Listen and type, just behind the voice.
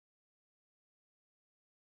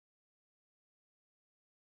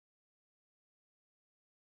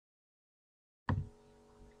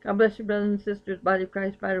God bless you, brothers and sisters, body of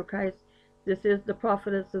Christ, bride of Christ. This is the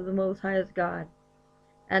prophetess of the Most Highest God.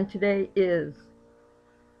 And today is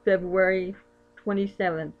February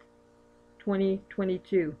 27th,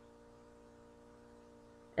 2022.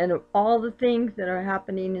 And of all the things that are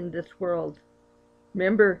happening in this world,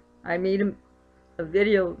 remember, I made a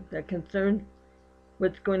video that concerned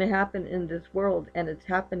what's going to happen in this world, and it's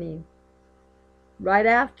happening right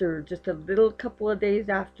after, just a little couple of days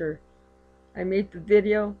after I made the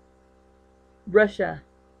video. Russia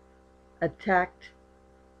attacked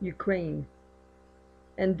Ukraine.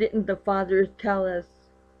 And didn't the fathers tell us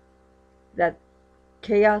that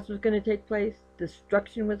chaos was going to take place,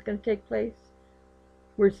 destruction was going to take place?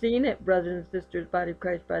 We're seeing it, brothers and sisters, body of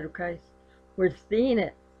Christ, bride of Christ. We're seeing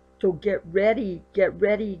it. So get ready, get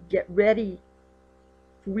ready, get ready.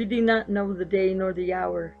 For we do not know the day nor the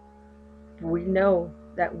hour. But we know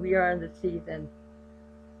that we are in the season.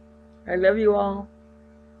 I love you all.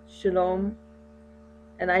 Shalom.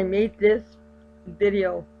 And I made this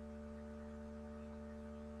video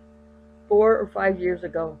 4 or 5 years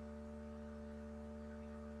ago.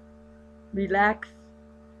 Relax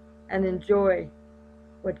and enjoy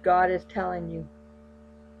what God is telling you.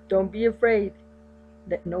 Don't be afraid.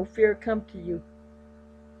 Let no fear come to you,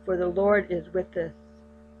 for the Lord is with us.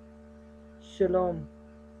 Shalom.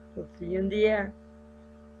 We'll see you in the air.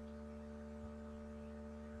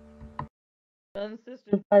 Brothers and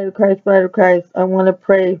sisters, bride of Christ, I want to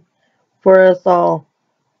pray for us all.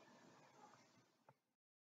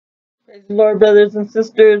 Praise the Lord, brothers and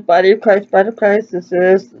sisters, body of Christ, bride of Christ. This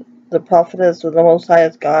is the prophetess of the Most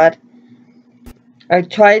Highest God. I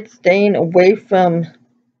tried staying away from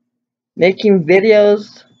making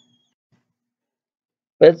videos,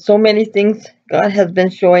 but so many things God has been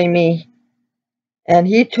showing me, and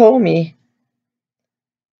He told me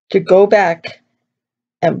to go back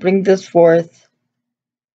and bring this forth,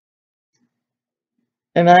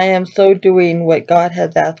 and I am so doing what God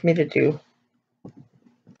has asked me to do.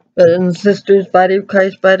 Brothers and sisters, body of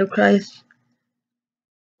Christ, bride of Christ,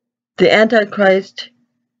 the Antichrist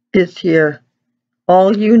is here.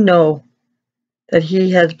 All you know that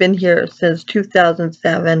he has been here since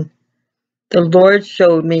 2007. The Lord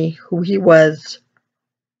showed me who he was,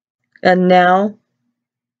 and now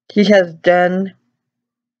he has done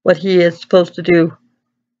what he is supposed to do.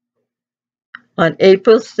 On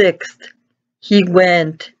April 6th, he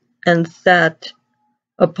went and sat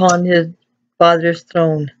upon his Father's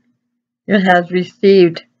throne and has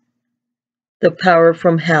received the power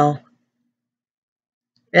from hell.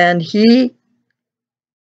 And he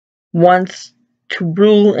wants to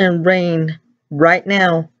rule and reign right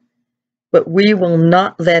now, but we will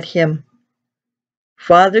not let him.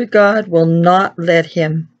 Father God will not let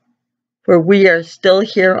him, for we are still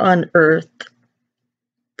here on earth.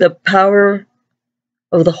 The power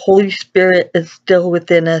of the Holy Spirit is still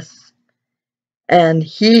within us, and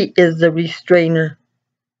he is the restrainer.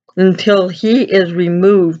 Until he is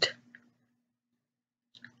removed,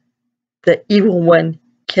 the evil one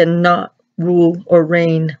cannot rule or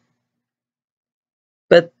reign.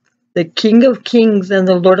 But the King of Kings and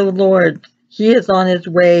the Lord of Lords, he is on his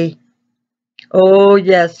way. Oh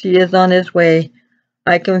yes, he is on his way.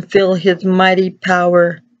 I can feel his mighty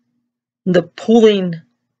power, the pulling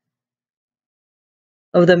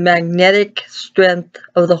of the magnetic strength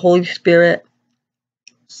of the Holy Spirit.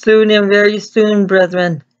 Soon and very soon,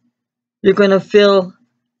 brethren, you're going to feel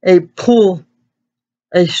a pull,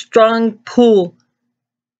 a strong pull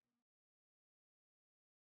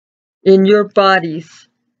in your bodies,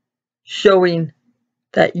 showing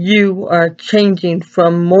that you are changing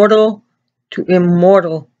from mortal to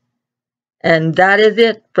immortal. And that is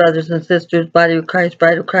it, brothers and sisters, body of Christ,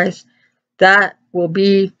 bride of Christ. That will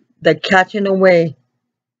be the catching away,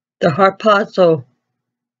 the harpazo,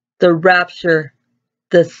 the rapture,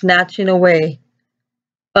 the snatching away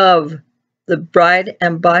of the bride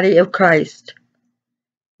and body of Christ.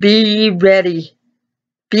 Be ye ready,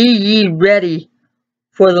 be ye ready,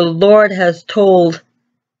 for the Lord has told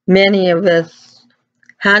many of us,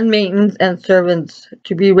 handmaidens and servants,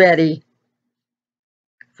 to be ready.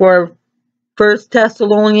 For 1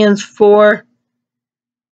 Thessalonians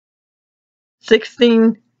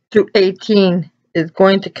 4:16-18 is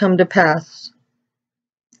going to come to pass.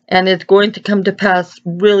 And it's going to come to pass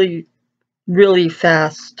really, really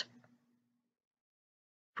fast.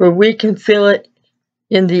 For we can feel it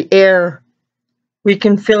in the air. We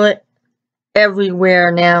can feel it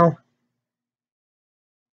everywhere now.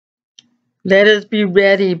 Let us be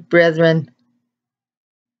ready, brethren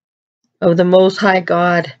of the Most High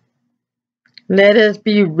God. Let us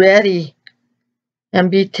be ready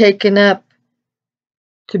and be taken up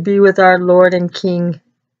to be with our Lord and King.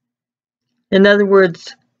 In other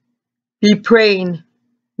words, be praying,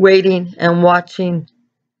 waiting, and watching.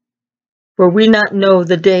 For we not know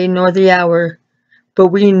the day nor the hour, but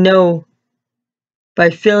we know by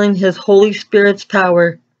feeling His Holy Spirit's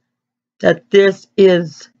power that this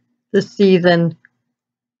is the season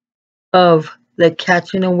of the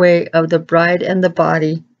catching away of the bride and the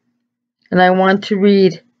body. And I want to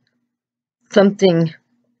read something.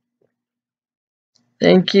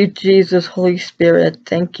 Thank you, Jesus, Holy Spirit.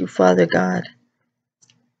 Thank you, Father God.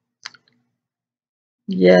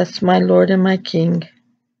 Yes, my Lord and my King.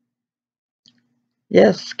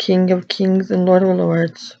 Yes, King of kings and Lord of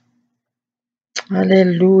lords.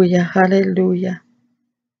 Hallelujah, hallelujah.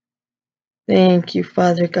 Thank you,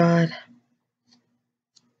 Father God.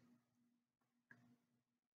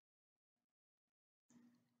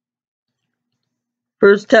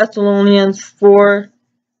 First Thessalonians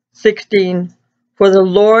 4:16. For the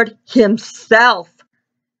Lord Himself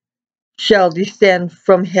shall descend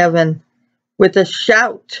from heaven with a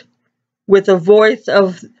shout, with the voice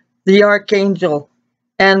of the archangel,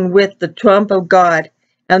 and with the trump of God,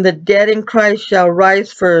 and the dead in Christ shall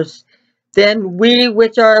rise first. Then we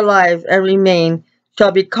which are alive and remain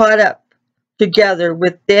shall be caught up together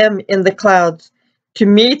with them in the clouds to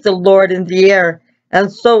meet the Lord in the air,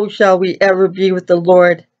 and so shall we ever be with the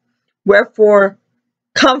Lord. Wherefore,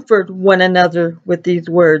 comfort one another with these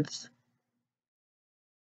words.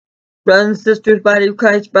 Brothers and sisters, body of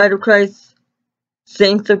Christ,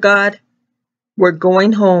 saints of God, we're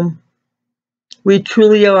going home. We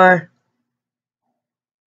truly are.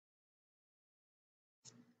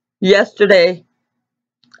 Yesterday,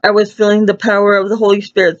 I was feeling the power of the Holy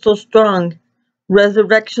Spirit so strong.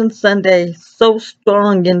 Resurrection Sunday, so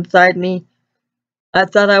strong inside me. I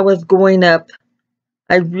thought I was going up.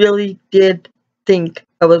 I really did think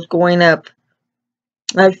I was going up.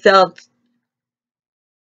 I felt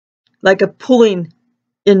like a pulling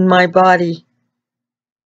in my body,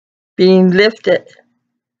 being lifted,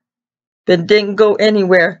 but didn't go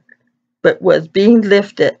anywhere, but was being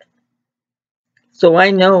lifted. So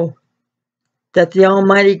I know that the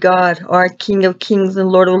Almighty God, our King of kings and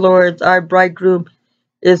Lord of lords, our bridegroom,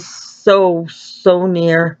 is so, so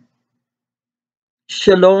near.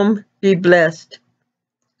 Shalom, be blessed,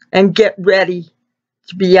 and get ready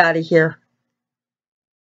to be out of here.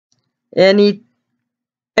 Any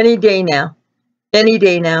day now. Any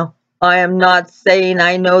day now. I am not saying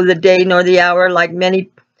I know the day nor the hour like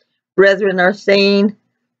many brethren are saying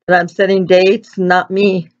that I'm setting dates. Not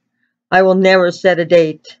me. I will never set a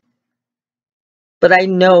date. But I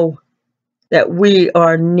know that we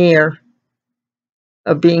are near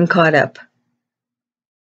of being caught up.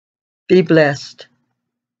 Be blessed.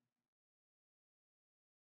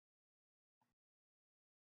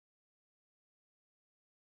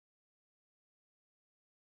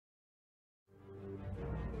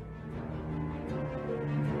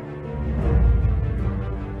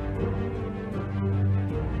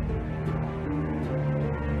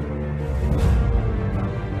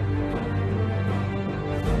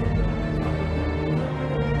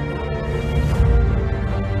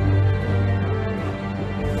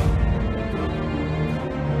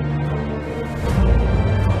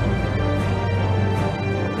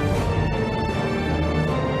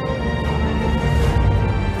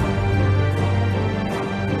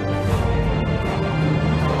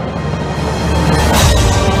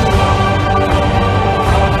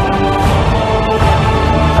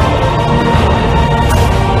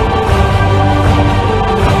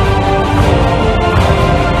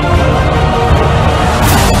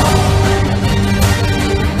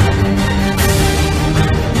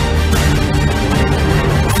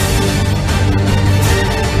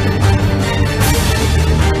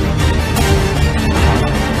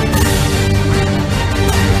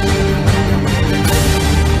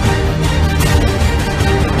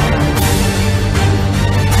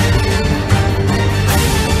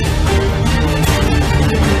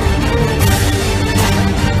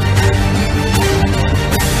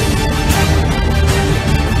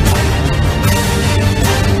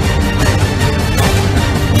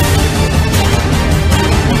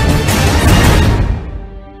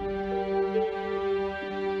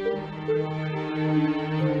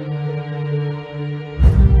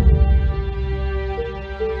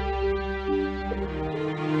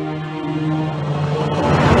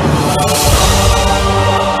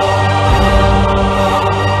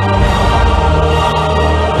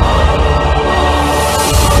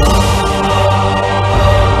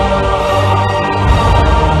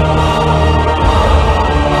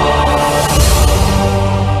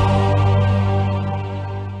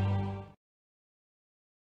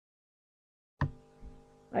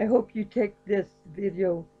 I hope you take this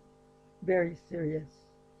video very serious.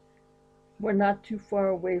 We're not too far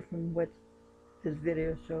away from what this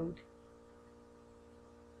video showed.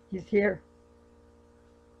 He's here.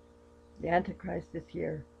 The Antichrist is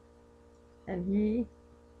here. And he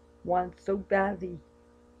wants so badly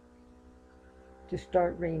to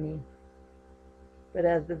start reigning. But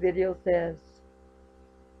as the video says,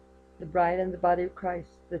 the bride and the body of Christ,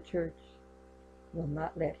 the church, will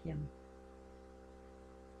not let him.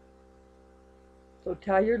 So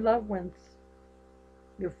tell your loved ones,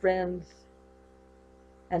 your friends,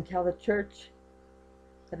 and tell the church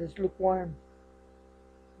that is lukewarm.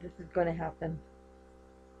 This is going to happen.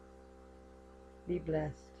 Be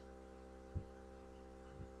blessed.